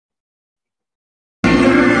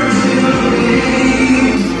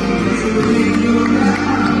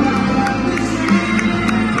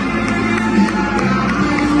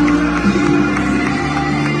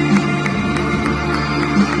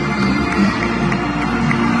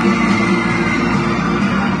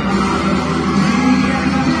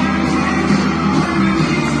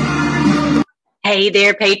Hey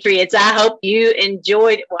there, Patriots. I hope you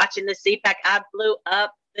enjoyed watching the CPAC. I blew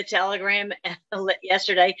up the Telegram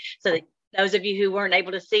yesterday so that those of you who weren't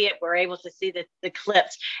able to see it were able to see the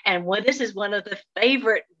clips. And this is one of the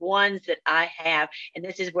favorite ones that I have. And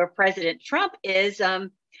this is where President Trump is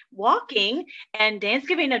walking. And Dan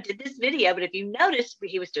Scavino did this video. But if you notice,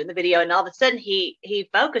 he was doing the video and all of a sudden he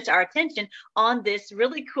focused our attention on this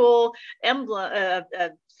really cool emblem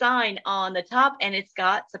sign on the top, and it's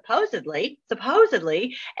got supposedly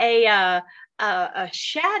a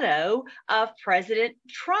shadow of President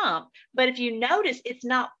Trump. But if you notice, it's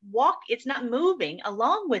not moving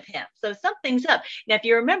along with him. So something's up. Now, if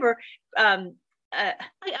you remember, I'm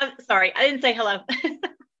sorry, I didn't say hello.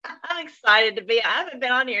 I'm excited to be. I haven't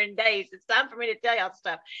been on here in days. It's time for me to tell y'all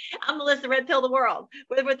stuff. I'm Melissa Red Pill the World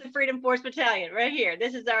with the Freedom Force Battalion right here.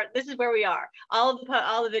 This is where we are. All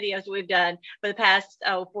the videos we've done for the past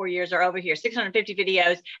 4 years are over here. 650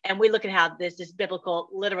 videos, and we look at how this is biblical,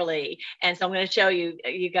 literally. And so I'm going to show you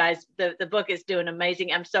guys. The book is doing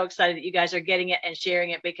amazing. I'm so excited that you guys are getting it and sharing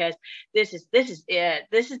it, because this is it.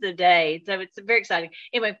 This is the day. So it's very exciting.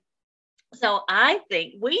 Anyway. So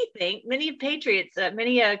we think many patriots,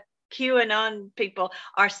 many QAnon people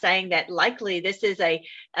are saying that likely this is a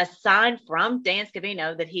sign from Dan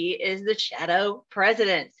Scavino that he is the shadow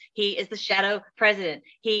president. He is the shadow president.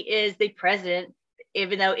 He is the president,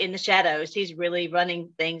 even though in the shadows, he's really running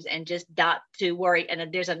things and just not to worry. And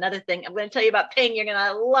there's another thing I'm going to tell you about Ping. You're going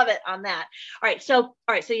to love it on that. All right. So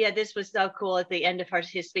yeah, this was so cool at the end of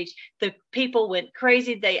his speech. The people went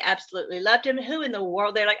crazy. They absolutely loved him. Who in the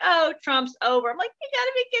world? They're like, oh, Trump's over. I'm like, you got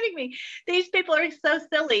to be kidding me. These people are so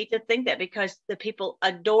silly to think that, because the people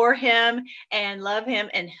adore him and love him.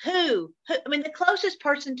 And who I mean, the closest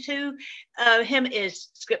person to him is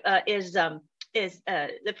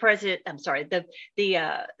the president. I'm sorry,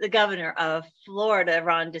 the governor of Florida,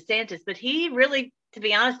 Ron DeSantis. But he really, to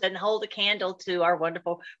be honest, doesn't hold a candle to our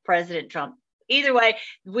wonderful President Trump. Either way,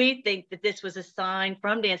 we think that this was a sign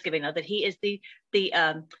from Dan Scavino that he is the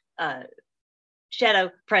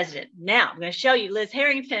shadow president. Now I'm going to show you. Liz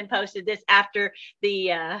Harrington posted this after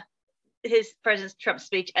his President Trump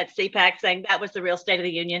speech at CPAC, saying that was the real State of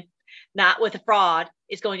the Union, not with a fraud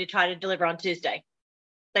is going to try to deliver on Tuesday.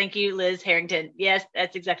 Thank you, Liz Harrington. Yes,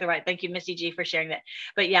 that's exactly right. Thank you, Missy G, for sharing that.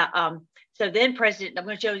 But yeah, so then I'm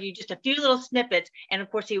going to show you just a few little snippets. And of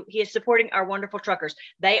course, he is supporting our wonderful truckers.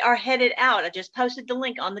 They are headed out. I just posted the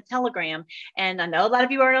link on the Telegram. And I know a lot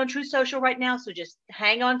of you are on Truth Social right now, so just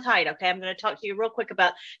hang on tight, okay? I'm going to talk to you real quick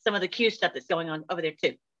about some of the Q stuff that's going on over there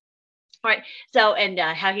too. All right. So, and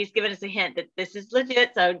how he's given us a hint that this is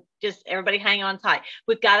legit. So just everybody hang on tight.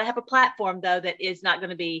 We've got to have a platform, though, that is not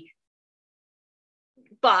going to be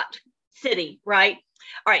bot city, right?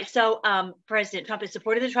 All right. So President Trump is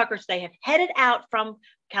supporting the truckers. They have headed out from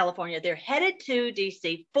California. They're headed to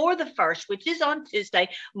DC for the 1st, which is on Tuesday,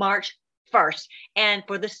 March 1st, and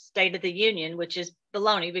for the State of the Union, which is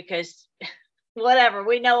baloney, because whatever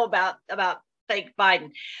we know about fake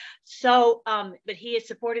Biden. So, but he is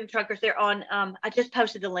supporting the truckers. They're on. I just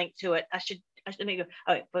posted the link to it. Let me go.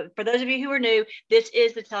 All right, but for those of you who are new, this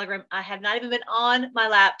is the Telegram. I have not even been on my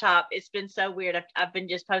laptop. It's been so weird. I've been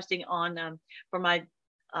just posting on from my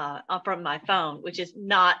phone, which is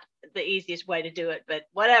not the easiest way to do it, but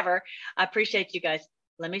whatever. I appreciate you guys.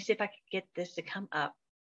 Let me see if I can get this to come up,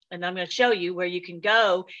 and I'm going to show you where you can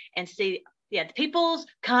go and see. Yeah, the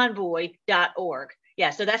peoplesconvoy.org. Yeah,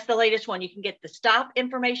 so that's the latest one. You can get the stop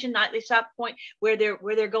information, nightly stop point, where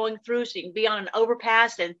they're going through, so you can be on an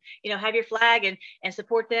overpass and have your flag and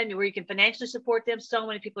support them, where you can financially support them. So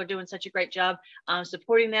many people are doing such a great job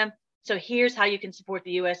supporting them. So here's how you can support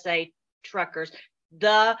the USA truckers,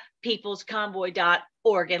 the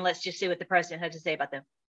peoplesconvoy.org, and let's just see what the president had to say about them.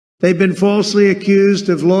 They've been falsely accused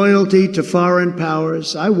of loyalty to foreign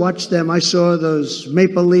powers. I watched them. I saw those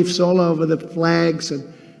maple leafs all over the flags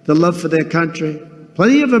and the love for their country.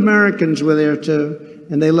 Plenty of Americans were there too,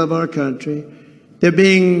 and they love our country. They're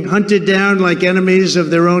being hunted down like enemies of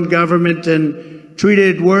their own government and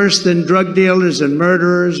treated worse than drug dealers and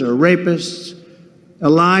murderers or rapists. A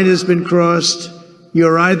line has been crossed.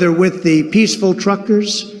 You're either with the peaceful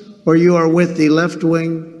truckers or you are with the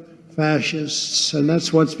left-wing fascists, and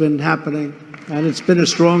that's what's been happening, and it's been a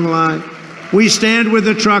strong line. We stand with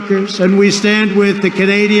the truckers, and we stand with the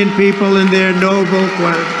Canadian people in their noble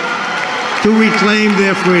quest to reclaim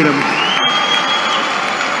their freedom.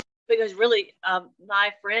 Because really,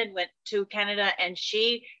 my friend went to Canada, and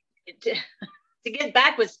she, to get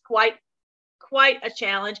back was quite a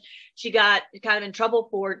challenge. She got kind of in trouble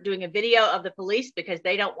for doing a video of the police because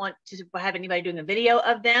they don't want to have anybody doing a video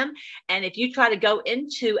of them. And if you try to go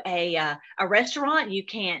into a restaurant, you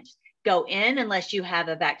can't go in unless you have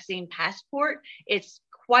a vaccine passport. It's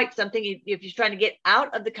quite something. If you're trying to get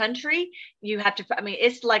out of the country, you have to, I mean,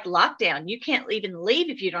 it's like lockdown. You can't even leave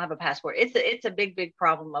if you don't have a passport. It's a big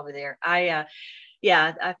problem over there.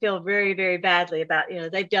 Yeah, I feel very, very badly about,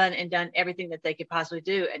 they've done everything that they could possibly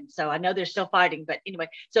do. And so I know they're still fighting, but anyway,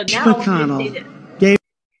 so now I want you to see this.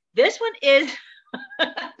 This one is,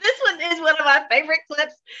 this one is one of my favorite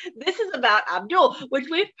clips. This is about Abdul, which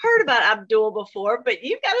we've heard about Abdul before, but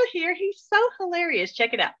you've got to hear, he's so hilarious.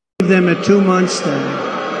 Check it out. Give them a 2 months then.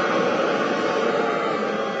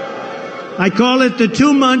 I call it the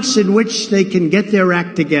 2 months in which they can get their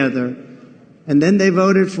act together. And then they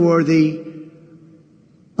voted for the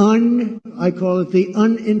I call it the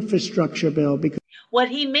uninfrastructure bill. Because what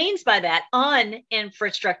he means by that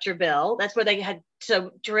uninfrastructure bill, that's where they had so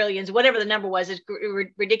trillions, whatever the number was, is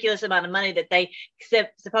ridiculous amount of money that they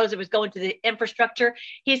suppose it was going to the infrastructure.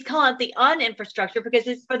 He's calling it the uninfrastructure because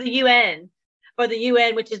it's for the UN,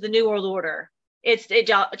 which is the New World Order. It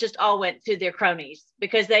just all went to their cronies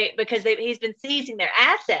because he's been seizing their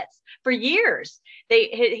assets for years.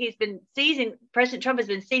 President Trump has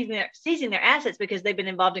been seizing their assets because they've been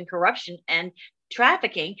involved in corruption and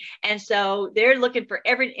trafficking, and so they're looking for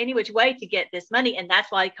any which way to get this money, and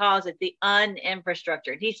that's why he calls it the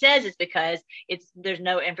uninfrastructure. He says it's because there's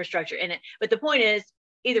no infrastructure in it, but the point is,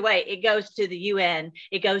 either way, it goes to the UN,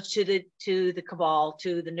 it goes to the cabal,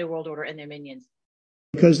 to the New World Order and their minions.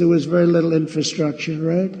 Because there was very little infrastructure,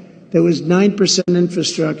 right? There was 9%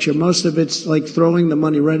 infrastructure. Most of it's like throwing the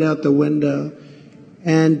money right out the window.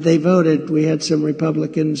 And they voted. We had some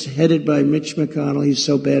Republicans headed by Mitch McConnell. He's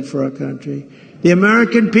so bad for our country. The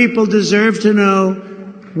American people deserve to know,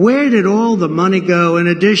 where did all the money go? In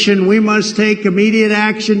addition, we must take immediate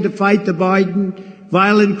action to fight the Biden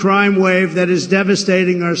violent crime wave that is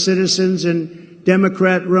devastating our citizens in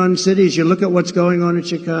Democrat-run cities. You look at what's going on in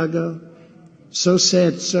Chicago. So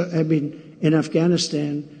sad. In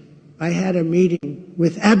Afghanistan, I had a meeting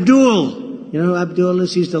with Abdul. You know who Abdul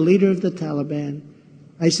is? He's the leader of the Taliban.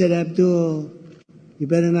 I said, Abdul, you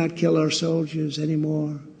better not kill our soldiers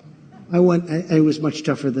anymore. I was much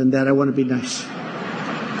tougher than that. I want to be nice.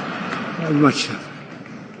 I was much tougher.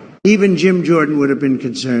 Even Jim Jordan would have been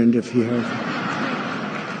concerned if he heard it.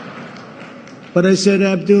 But I said,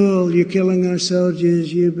 Abdul, you're killing our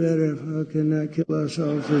soldiers. You better fucking not kill our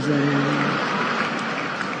soldiers anymore.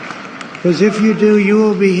 Because if you do, you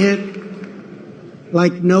will be hit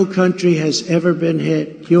like no country has ever been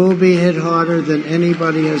hit. You will be hit harder than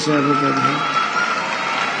anybody has ever been hit.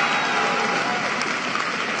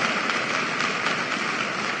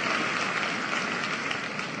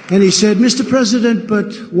 And he said, Mr. President,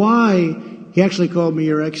 but why? He actually called me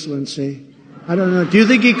Your Excellency. I don't know. Do you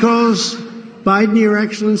think he calls Biden Your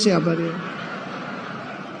Excellency? How about it?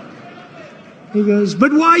 He goes,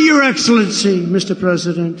 but why Your Excellency, Mr.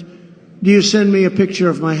 President? Do you send me a picture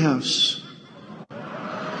of my house?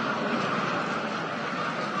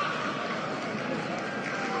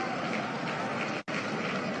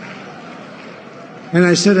 And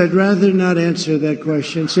I said, I'd rather not answer that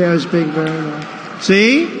question. See, I was being very nice.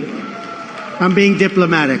 See? I'm being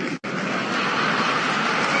diplomatic.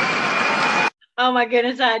 Oh my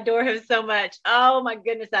goodness, I adore him so much. Oh my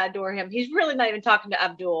goodness, I adore him. He's really not even talking to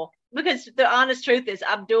Abdul, because the honest truth is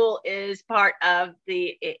Abdul is part of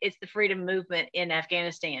the freedom movement in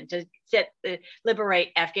Afghanistan to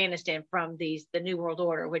liberate Afghanistan from the New World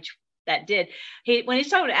Order, which that did. When he's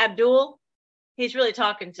talking to Abdul, he's really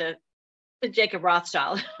talking to Jacob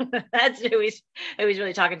Rothschild. That's who he's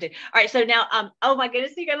really talking to. All right, so now, oh my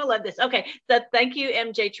goodness, you're gonna love this. Okay, so thank you,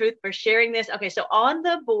 MJ Truth, for sharing this. Okay, so on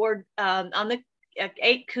the board, on the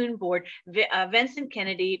 8kun board, Vincent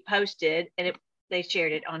Kennedy posted, and they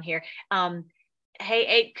shared it on here.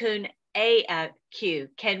 Hey, 8kun AQ,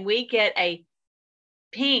 can we get a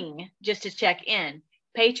ping just to check in?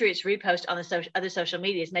 Patriots repost on the other social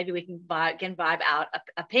medias. Maybe we can vibe out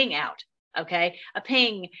a ping out. Okay, a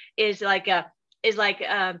ping is like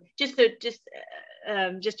just a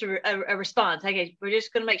response. Okay, we're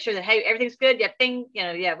just going to make sure that, hey, everything's good. Yeah, ping.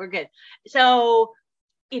 Yeah, we're good. So,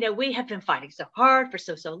 we have been fighting so hard for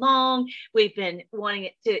so long. We've been wanting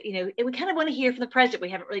it to, and we kind of want to hear from the president. We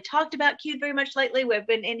haven't really talked about Q very much lately. We've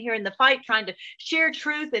been in here in the fight trying to share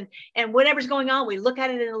truth and whatever's going on. We look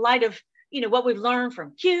at it in the light of what we've learned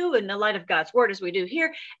from Q and the light of God's word, as we do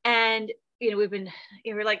here. And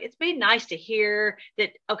we're like, it's been nice to hear that,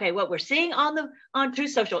 okay, what we're seeing on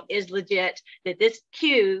Truth Social is legit, that this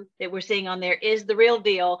Q that we're seeing on there is the real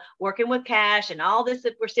deal, working with cash and all this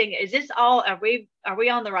that we're seeing. Is this all, are we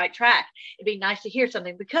on the right track? It'd be nice to hear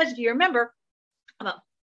something, because if you remember,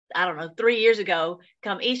 I don't know, 3 years ago,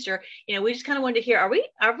 come Easter, we just kind of wanted to hear, are we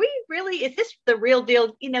really, is this the real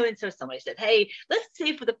deal? And so somebody said, hey, let's see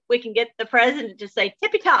if we can get the president to say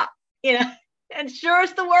tippy top, and sure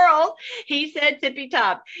as the world, he said tippy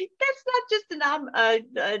top. That's not just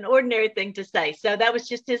an ordinary thing to say. So that was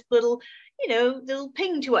just his little, little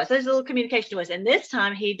ping to us. There's a little communication to us. And this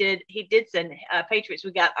time he did send Patriots.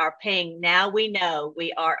 We got our ping. Now we know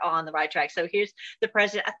we are on the right track. So here's the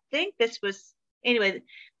president. I think this was, anyway,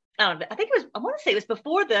 I don't know. I want to say it was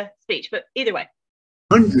before the speech, but either way.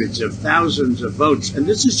 Hundreds of thousands of votes. And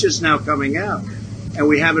this is just now coming out. And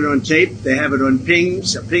we have it on tape. They have it on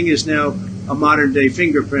pings. A ping is now a modern day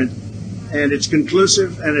fingerprint. And it's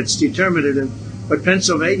conclusive and it's determinative. But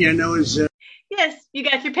Pennsylvania knows. Yes, you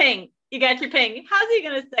got your ping. You got your ping. How's he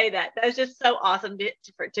going to say that? That was just so awesome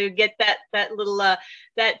to get that little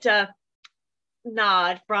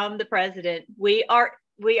nod from the president. We are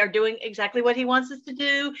doing exactly what he wants us to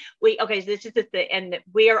do. This is the thing, and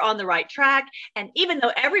we are on the right track. And even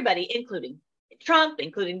though everybody, including Trump,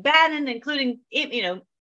 including Bannon, including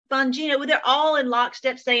Bongino, they're all in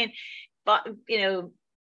lockstep saying,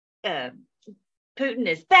 Putin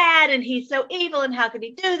is bad and he's so evil, and how could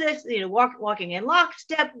he do this? Walking in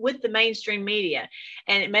lockstep with the mainstream media,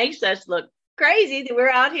 and it makes us look crazy that we're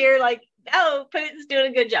out here like, oh, Putin's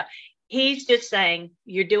doing a good job. He's just saying,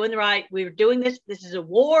 you're doing the right. We're doing this. This is a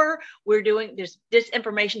war. This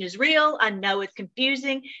disinformation is real. I know it's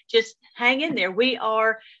confusing. Just hang in there.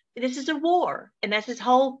 This is a war. And that's his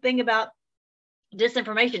whole thing about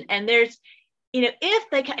disinformation. And there's,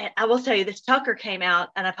 I will tell you, this Tucker came out,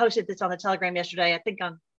 and I posted this on the Telegram yesterday, I think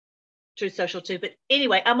on Truth Social too. But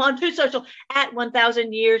anyway, I'm on Truth Social at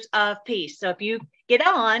 1,000 Years of Peace. So if you get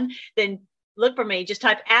on, then look for me, just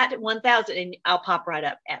type at 1,000 and I'll pop right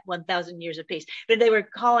up at 1,000 Years of Peace. But they were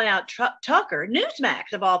calling out Tucker,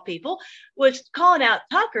 Newsmax of all people, was calling out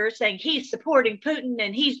Tucker, saying he's supporting Putin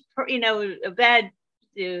and he's, a bad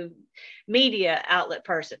media outlet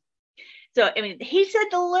person. So, he said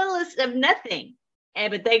the littlest of nothing.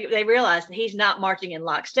 But they realized that he's not marching in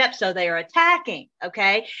lockstep, so they are attacking.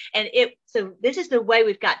 Okay, and so this is the way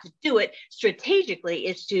we've got to do it strategically,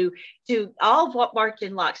 is to all march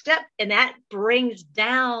in lockstep, and that brings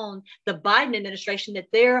down the Biden administration, that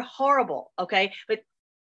they're horrible. Okay, but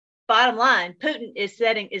bottom line, Putin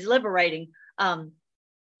is liberating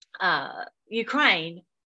Ukraine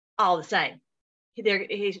all the same.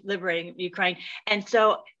 He's liberating Ukraine, and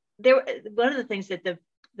so one of the things that the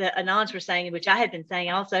Anons were saying, which I had been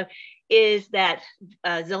saying also, is that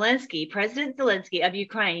President Zelensky of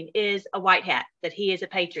Ukraine is a white hat, that he is a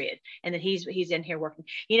patriot, and that he's in here working.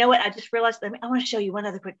 You know what? I just realized, I want to show you one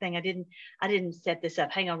other quick thing. I didn't set this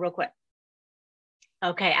up. Hang on real quick.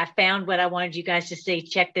 Okay, I found what I wanted you guys to see.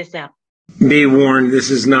 Check this out. Be warned,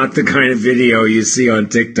 this is not the kind of video you see on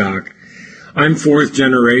TikTok. I'm fourth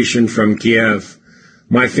generation from Kiev.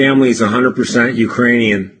 My family's 100%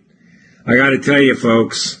 Ukrainian. I got to tell you,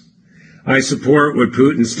 folks, I support what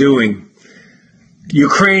Putin's doing.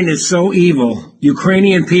 Ukraine is so evil.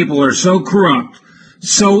 Ukrainian people are so corrupt,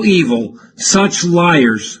 so evil, such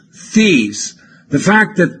liars, thieves. The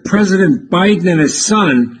fact that President Biden and his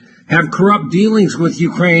son have corrupt dealings with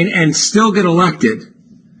Ukraine and still get elected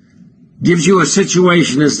gives you a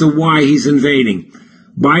situation as to why he's invading.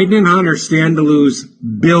 Biden and Hunter stand to lose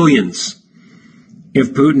billions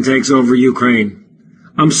if Putin takes over Ukraine.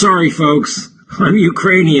 I'm sorry, folks. I'm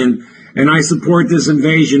Ukrainian, and I support this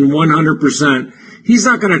invasion 100%. He's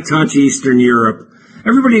not going to touch Eastern Europe.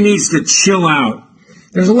 Everybody needs to chill out.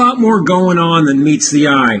 There's a lot more going on than meets the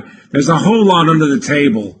eye. There's a whole lot under the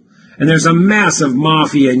table. And there's a massive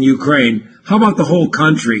mafia in Ukraine. How about the whole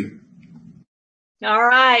country? All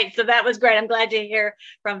right. So that was great. I'm glad to hear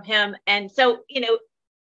from him. And so,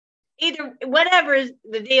 either whatever is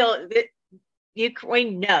the deal,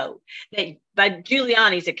 Ukraine know that by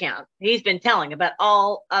Giuliani's account, he's been telling about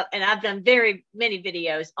all, and I've done very many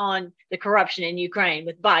videos on the corruption in Ukraine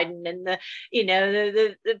with Biden and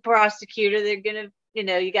the prosecutor. They're going to,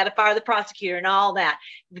 you got to fire the prosecutor and all that.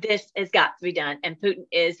 This has got to be done. And Putin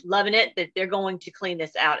is loving it, that they're going to clean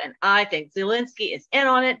this out. And I think Zelensky is in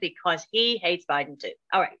on it because he hates Biden too.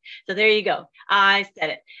 All right. So there you go. I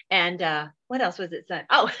said it. And what else was it said?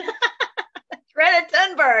 Oh, Greta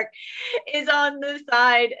Thunberg is on the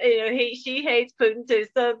side. She hates Putin too.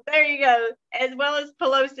 So there you go. As well as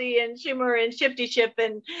Pelosi and Schumer and Shifty Ship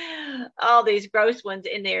and all these gross ones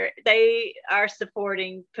in there. They are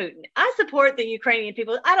supporting Putin. I support the Ukrainian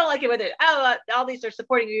people. I don't like it whether all these are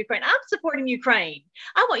supporting Ukraine. I'm supporting Ukraine.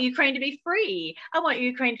 I want Ukraine to be free. I want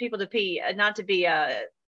Ukraine people to be not to be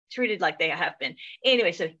treated like they have been.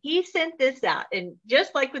 Anyway, so he sent this out, and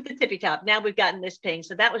just like with the tippy top, now we've gotten this ping.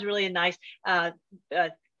 So that was really a nice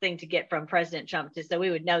thing to get from President Trump, just so we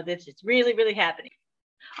would know this is really, really happening.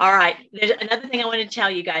 All right, there's another thing I want to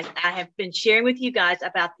tell you guys. I have been sharing with you guys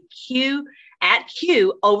about the Q at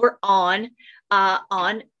Q over on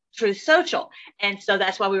Truth Social, and so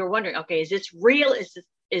that's why we were wondering, okay, is this real?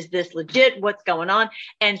 Is this legit? What's going on?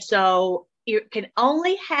 And so you can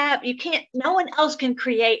only have, you can't, no one else can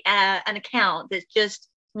create an account that's just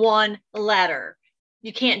one letter.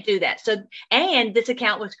 You can't do that. So, and this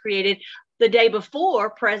account was created the day before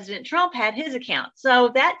President Trump had his account. So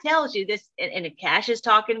that tells you this, and Cash is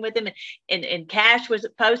talking with him, and Cash was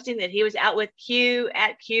posting that he was out with Q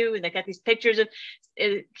at Q, and they got these pictures of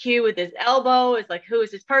Q with his elbow. It's like, who is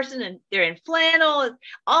this person? And they're in flannel.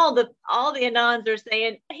 All the Anons are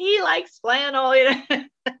saying he likes flannel. You know,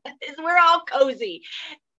 we're all cozy.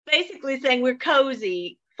 Basically saying we're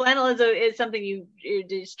cozy. Flannel is something it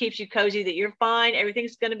just keeps you cozy, that you're fine.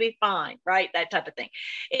 Everything's going to be fine, right? That type of thing.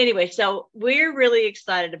 Anyway, so we're really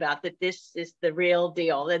excited about that. This is the real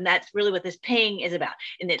deal, and that's really what this ping is about.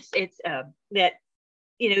 And it's that,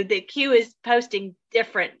 you know, the Q is posting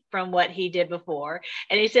different from what he did before.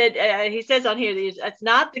 And he said, he says on here, it's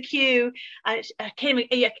not the Q. I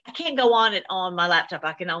can't go on it on my laptop.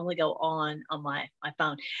 I can only go on my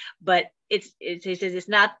phone. But he says it's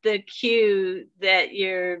not the Q that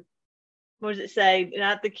you're, what does it say?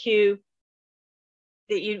 Not the Q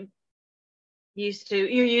that you're used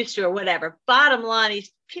to, or whatever. Bottom line,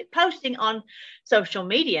 he's posting on social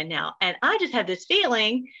media now. And I just have this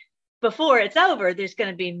feeling, before it's over, there's going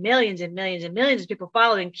to be millions and millions and millions of people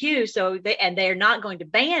following Q. So they're not going to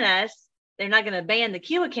ban us. They're not going to ban the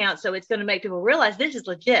Q account. So it's going to make people realize this is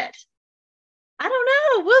legit. I don't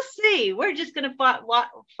know. We'll see. We're just going to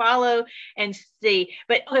follow and see.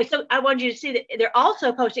 But okay, so I want you to see that they're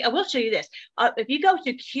also posting. I will show you this. If you go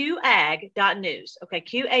to qag.news, okay,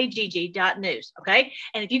 qagg.news, okay,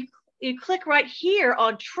 and if you click right here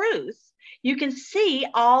on Truth, you can see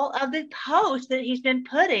all of the posts that he's been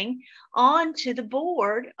putting onto the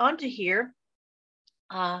board, onto here.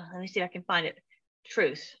 Let me see if I can find it.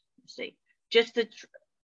 Truth. Let's see. Just the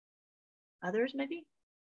others, maybe?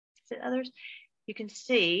 Is it others? You can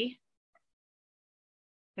see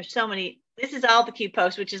there's so many. This is all the Q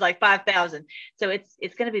posts, which is like 5,000. So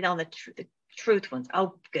it's going to be on the Truth ones.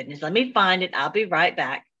 Oh, goodness. Let me find it. I'll be right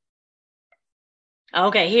back.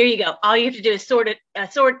 Okay, here you go. All you have to do is sort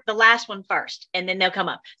the last one first, and then they'll come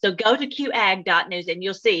up. So go to qag.news, and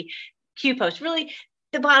you'll see Q posts. Really,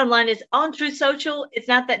 the bottom line is on Truth Social, it's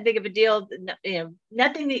not that big of a deal. You know,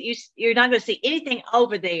 nothing that you're not going to see anything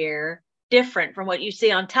over there different from what you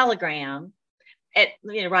see on Telegram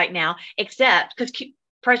right now, except because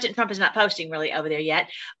President Trump is not posting really over there yet.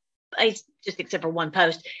 It's just except for one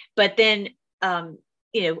post. But then, all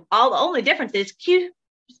the only difference is Q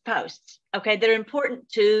posts, okay, that are important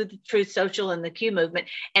to the Truth Social and the Q movement.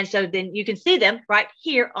 And so then you can see them right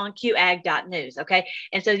here on qag.news, okay?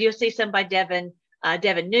 And so you'll see some by Devin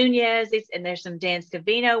Nunes, and there's some Dan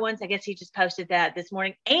Scavino ones. I guess he just posted that this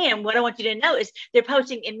morning. And what I want you to know is they're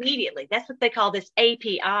posting immediately. That's what they call this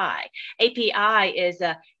API. API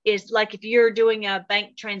is like if you're doing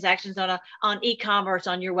bank transactions on e-commerce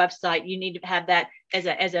on your website, you need to have that as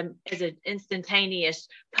an instantaneous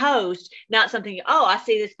post, not something, oh, I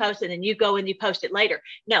see this post and then you go and you post it later.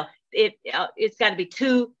 No, it's got to be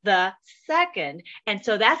to the second. And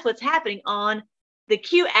so that's what's happening on the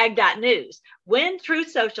qag.news. When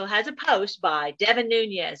Truth Social has a post by Devin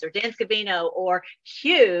Nunes or Dan Scavino or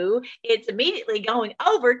Q, it's immediately going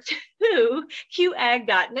over to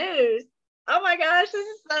qag.news. Oh my gosh,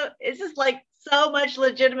 it's just like so much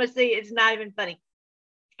legitimacy. It's not even funny.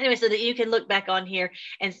 Anyway, so that you can look back on here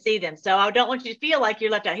and see them. So I don't want you to feel like you're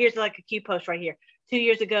left out. Here's like a Q post right here. 2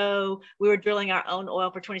 years ago, we were drilling our own oil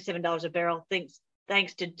for $27 a barrel.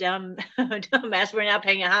 Thanks to dumbass, we're now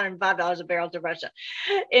paying $105 a barrel to Russia.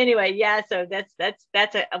 Anyway, yeah, so that's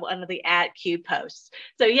one of the at Q posts.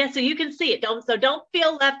 So yeah, so you can see it. Don't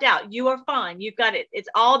feel left out. You are fine. You've got it. It's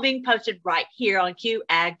all being posted right here on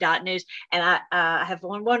qag.news. And I have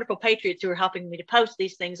one wonderful patriots who are helping me to post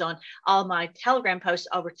these things on all my Telegram posts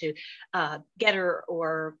over to Getter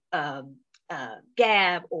or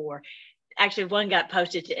Gab, or actually one got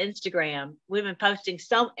posted to Instagram. We've been posting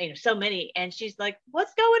so many, and she's like,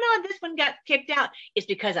 what's going on? This one got kicked out. It's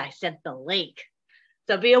because I sent the link.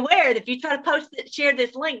 So be aware that if you try to share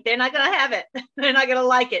this link, they're not going to have it. They're not going to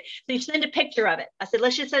like it. So you send a picture of it. I said,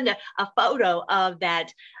 let's just send a photo of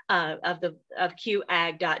that, of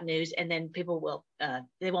qag.news, and then people will,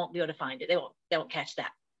 they won't be able to find it. They won't catch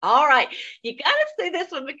that. All right. You got to see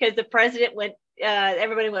this one because the president went,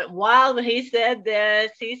 everybody went wild when he said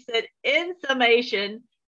this. He said, in summation,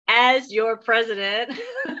 as your president,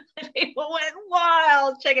 people went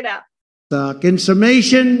wild. Check it out. In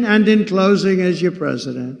summation and in closing, as your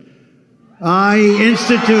president, I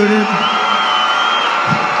instituted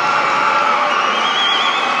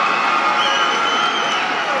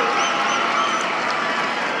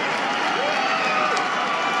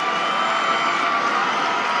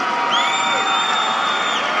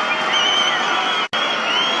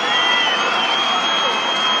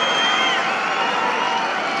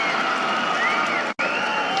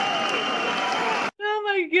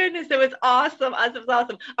Goodness, it was awesome. It was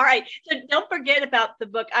awesome. All right. So don't forget about the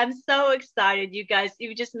book. I'm so excited, you guys.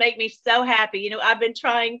 You just make me so happy. You know, I've been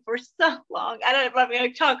trying for so long. I don't know if I'm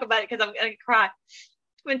going to talk about it because I'm going to cry.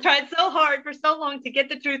 I've been trying so hard for so long to get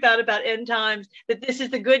the truth out about end times, that this is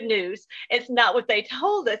the good news. It's not what they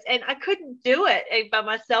told us. And I couldn't do it by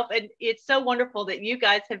myself. And it's so wonderful that you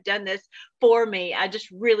guys have done this for me. I just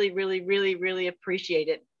really, really, really, really appreciate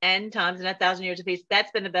it. End times and 1,000 years of peace.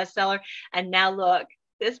 That's been the bestseller. And now look,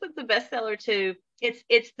 this was the bestseller too.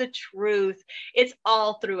 It's the truth. It's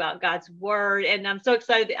all throughout God's word. And I'm so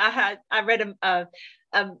excited. I read a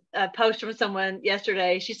post from someone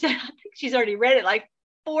yesterday. She said, I think she's already read it like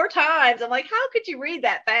 4 times. I'm like, how could you read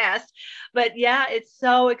that fast? But yeah, it's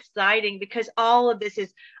so exciting because all of this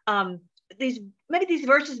is these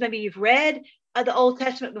verses, maybe you've read the Old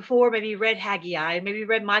Testament before, maybe you read Haggai, maybe you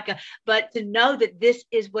read Micah, but to know that this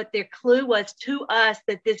is what their clue was to us,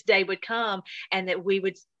 that this day would come and that we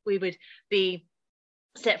would be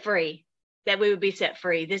set free, that we would be set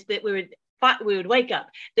free, that we would fight, we would wake up,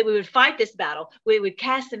 that we would fight this battle, we would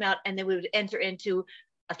cast them out, and then we would enter into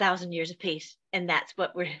 1,000 years of peace. And that's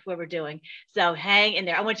what we're doing. So hang in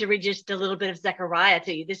there. I want to read just a little bit of Zechariah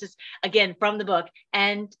to you. This is again from the book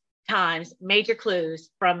End Times, Major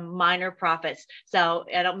Clues from Minor Prophets. So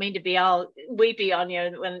I don't mean to be all weepy on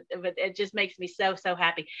you, but it just makes me so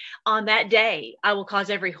happy. On that day, I will cause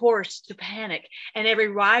every horse to panic and every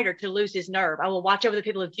rider to lose his nerve. I will watch over the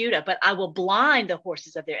people of Judah, but I will blind the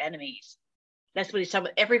horses of their enemies. That's what he's talking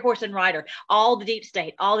about. Every horse and rider, all the deep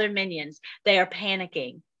state, all their minions, they are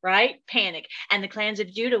panicking, right? Panic. And the clans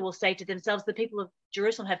of Judah will say to themselves, the people of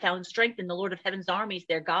Jerusalem have found strength in the Lord of heaven's armies,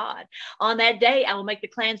 their God. On that day, I will make the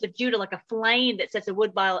clans of Judah like a flame that sets a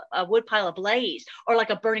wood pile ablaze, or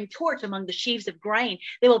like a burning torch among the sheaves of grain.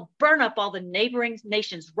 They will burn up all the neighboring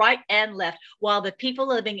nations right and left, while the people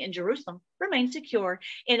living in Jerusalem remain secure.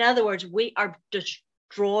 In other words, we are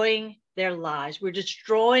destroying their lives. We're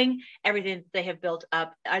destroying everything that they have built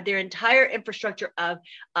up, their entire infrastructure of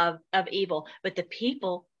evil. But the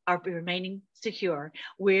people are remaining secure.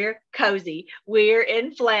 We're cozy. We're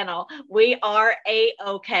in flannel. We are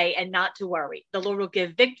a-okay, and not to worry. The Lord will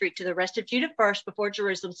give victory to the rest of Judah first before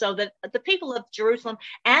Jerusalem, so that the people of Jerusalem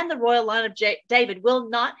and the royal line of David will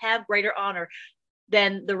not have greater honor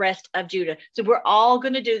than the rest of Judah. So we're all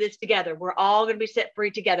going to do this together. We're all going to be set free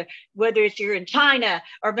together, whether it's you're in China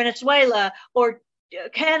or Venezuela or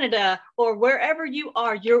Canada or wherever you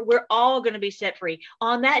are, we're all going to be set free.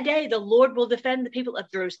 On that day, the Lord will defend the people of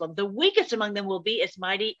Jerusalem. The weakest among them will be as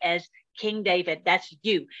mighty as King David. That's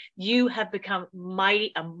you. You have become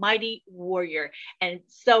a mighty warrior. And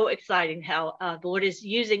it's so exciting how the Lord is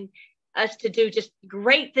using us to do just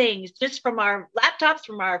great things, just from our laptops,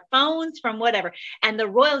 from our phones, from whatever. And the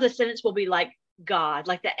royal descendants will be like God,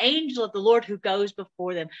 like the angel of the Lord who goes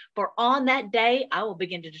before them. For on that day, I will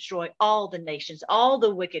begin to destroy all the nations, all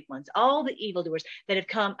the wicked ones, all the evildoers that have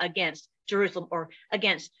come against Jerusalem or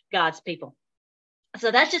against God's people.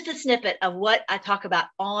 So that's just a snippet of what I talk about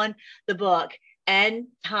on the book End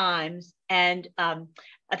Times and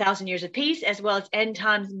 1,000 Years of Peace, as well as End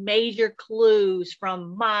Times Major Clues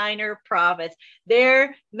from Minor Prophets.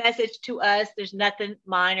 Their message to us, there's nothing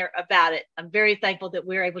minor about it. I'm very thankful that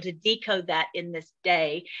we're able to decode that in this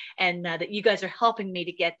day, and that you guys are helping me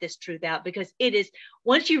to get this truth out, because it is,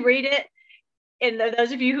 once you read it, and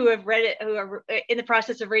those of you who have read it, who are in the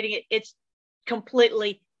process of reading it, it's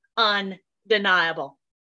completely undeniable.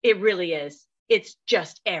 It really is. It's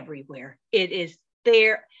just everywhere. It is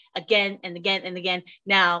there again and again and again.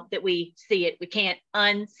 Now that we see it, we can't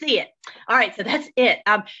unsee it. All right, so that's it.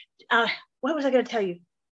 What was I going to tell you?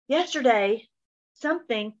 Yesterday,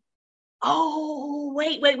 something. Oh,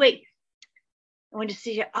 wait. I want to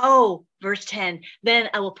see here. Oh, verse 10. Then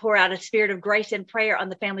I will pour out a spirit of grace and prayer on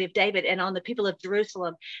the family of David and on the people of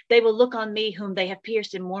Jerusalem. They will look on me whom they have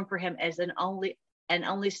pierced and mourn for him as an only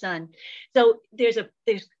son. So the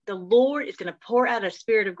Lord is going to pour out a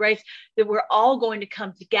spirit of grace, that we're all going to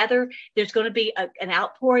come together. There's going to be an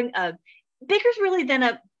outpouring of bigger really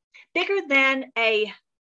than bigger than a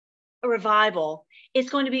revival. It's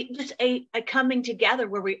going to be just a coming together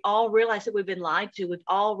where we all realize that we've been lied to. We've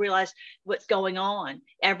all realized what's going on.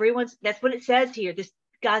 That's what it says here. This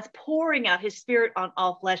God's pouring out his spirit on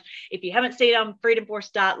all flesh. If you haven't seen it on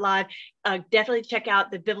freedomforce.live, definitely check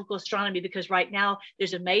out the biblical astronomy, because right now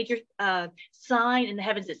there's a major sign in the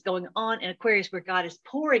heavens that's going on in Aquarius where God is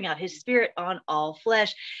pouring out his spirit on all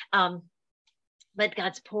flesh. But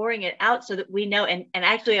God's pouring it out so that we know. And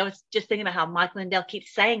actually, I was just thinking about how Mike Lindell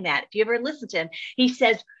keeps saying that. If you ever listen to him, he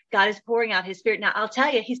says, God is pouring out his spirit. Now, I'll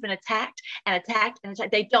tell you, he's been attacked and attacked and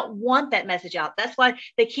attacked. They don't want that message out. That's why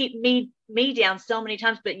they keep me down so many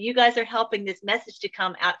times. But you guys are helping this message to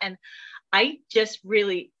come out. And I just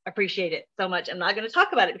really appreciate it so much. I'm not going to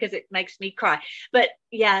talk about it because it makes me cry. But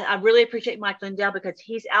yeah, I really appreciate Mike Lindell because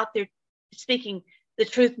he's out there speaking the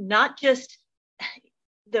truth, not just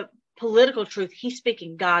the political truth. He's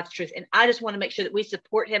speaking God's truth. And I just want to make sure that we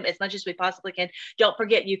support him as much as we possibly can. Don't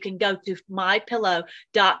forget, you can go to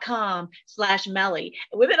mypillow.com/Melly.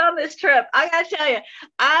 We've been on this trip. I got to tell you,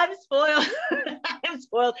 I'm spoiled. I'm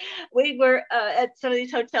spoiled. We were at some of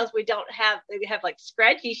these hotels. We have like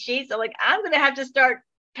scratchy sheets. I'm like, I'm going to have to start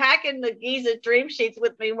packing the Giza dream sheets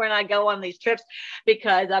with me when I go on these trips,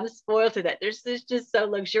 because I'm spoiled to that. There's just so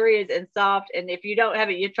luxurious and soft. And if you don't have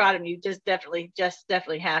it, you try them, you just definitely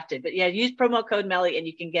have to. But yeah, use promo code Melly and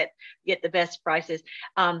you can get the best prices.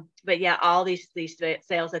 But yeah, all these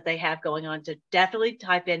sales that they have going on. So definitely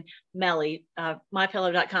type in Melly,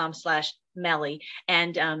 mypillow.com/Melly.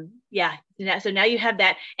 And yeah, so now you have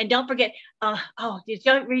that. And don't forget, did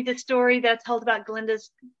you read the story that I told about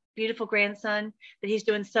Glenda's beautiful grandson, that he's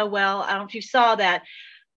doing so well? I don't know if you saw that,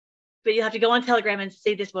 but you'll have to go on Telegram and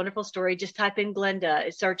see this wonderful story. Just type in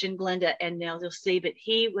Glenda, search in Glenda, and now you'll see. But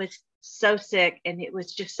he was so sick, and it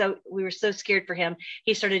was just we were so scared for him.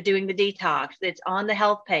 He started doing the detox. It's on the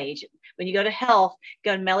health page. When you go to health,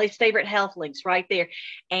 go to Melly's favorite health links right there.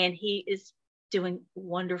 And he is doing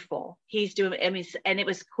wonderful. He's doing, and it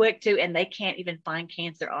was quick too, and they can't even find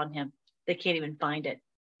cancer on him. They can't even find it.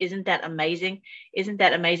 Isn't that amazing? Isn't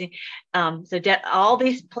that amazing? All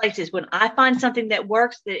these places, when I find something that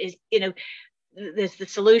works, that is, there's the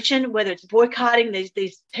solution, whether it's boycotting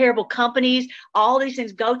these terrible companies, all these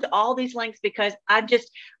things, go to all these links, because I'm just,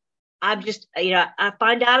 I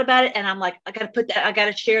find out about it and I'm like, I got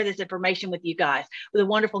to share this information with you guys, with a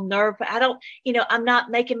wonderful nerve. I'm not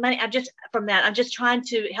making money. I'm just trying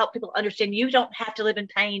to help people understand you don't have to live in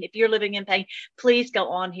pain. If you're living in pain, please go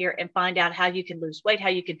on here and find out how you can lose weight, how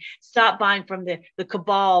you can stop buying from the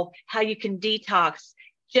cabal, how you can detox.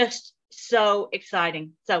 Just so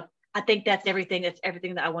exciting. So I think that's everything. That's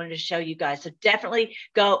everything that I wanted to show you guys. So definitely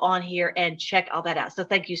go on here and check all that out. So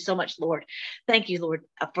thank you so much, Lord. Thank you, Lord,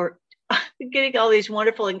 for getting all these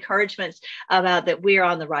wonderful encouragements about that we're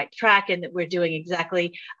on the right track and that we're doing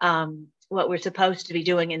exactly what we're supposed to be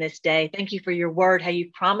doing in this day. Thank you for your word, how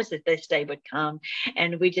you promised that this day would come.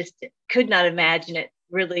 And we just could not imagine it,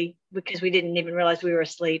 really, because we didn't even realize we were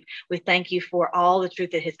asleep. We thank you for all the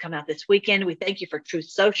truth that has come out this weekend. We thank you for Truth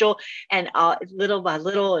Social, and little by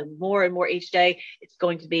little and more each day, it's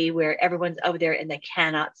going to be where everyone's over there and they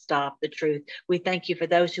cannot stop the truth. We thank you for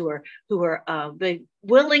those who are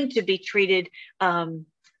willing to be treated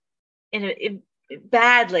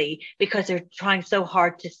badly because they're trying so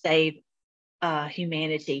hard to save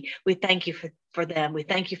humanity. We thank you for them. We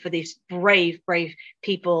thank you for these brave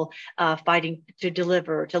people fighting to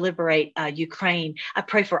liberate Ukraine. I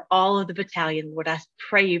pray for all of the battalion, Lord. I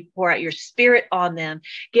pray you pour out your spirit on them.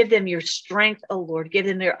 Give them your strength, oh Lord. Give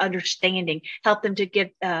them their understanding. Help them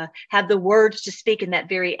to have the words to speak in that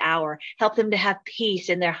very hour. Help them to have peace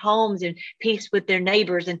in their homes and peace with their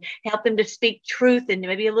neighbors, and help them to speak truth and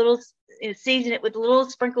maybe a little season it with a little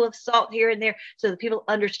sprinkle of salt here and there so that people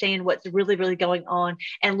understand what's really, really going on.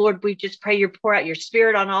 And Lord, we just pray you pour out your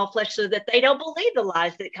spirit on all flesh so that they don't believe the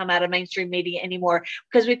lies that come out of mainstream media anymore,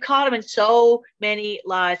 because we've caught them in so many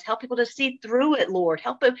lies. Help people to see through it, Lord.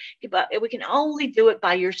 Help them. We can only do it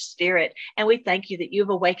by your spirit. And we thank you that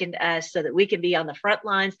you've awakened us so that we can be on the front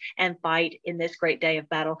lines and fight in this great day of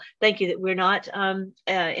battle. Thank you that we're not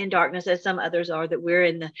in darkness as some others are, that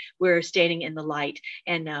we're standing in the light.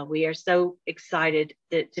 And we are so excited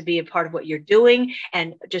to be a part of what you're doing,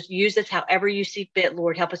 and just use us however you see fit,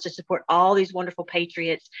 Lord. Help us to support all these wonderful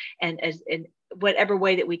patriots, and in whatever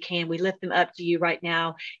way that we can. We lift them up to you right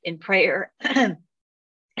now in prayer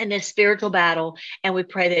in this spiritual battle, and we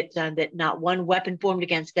pray that not one weapon formed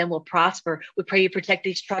against them will prosper. We pray you protect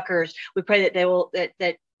these truckers. We pray that they will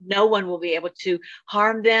that no one will be able to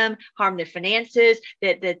harm them, harm their finances,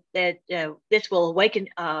 that this will awaken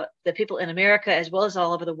the people in America as well as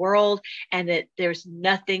all over the world, and that there's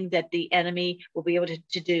nothing that the enemy will be able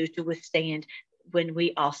to do to withstand when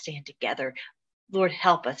we all stand together. Lord,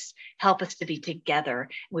 help us to be together.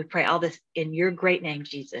 We pray all this in your great name,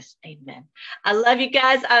 Jesus. Amen. I love you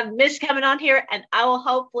guys. I've missed coming on here, and I will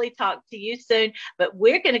hopefully talk to you soon. But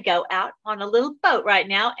we're going to go out on a little boat right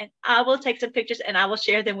now, and I will take some pictures and I will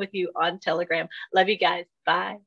share them with you on Telegram. Love you guys. Bye.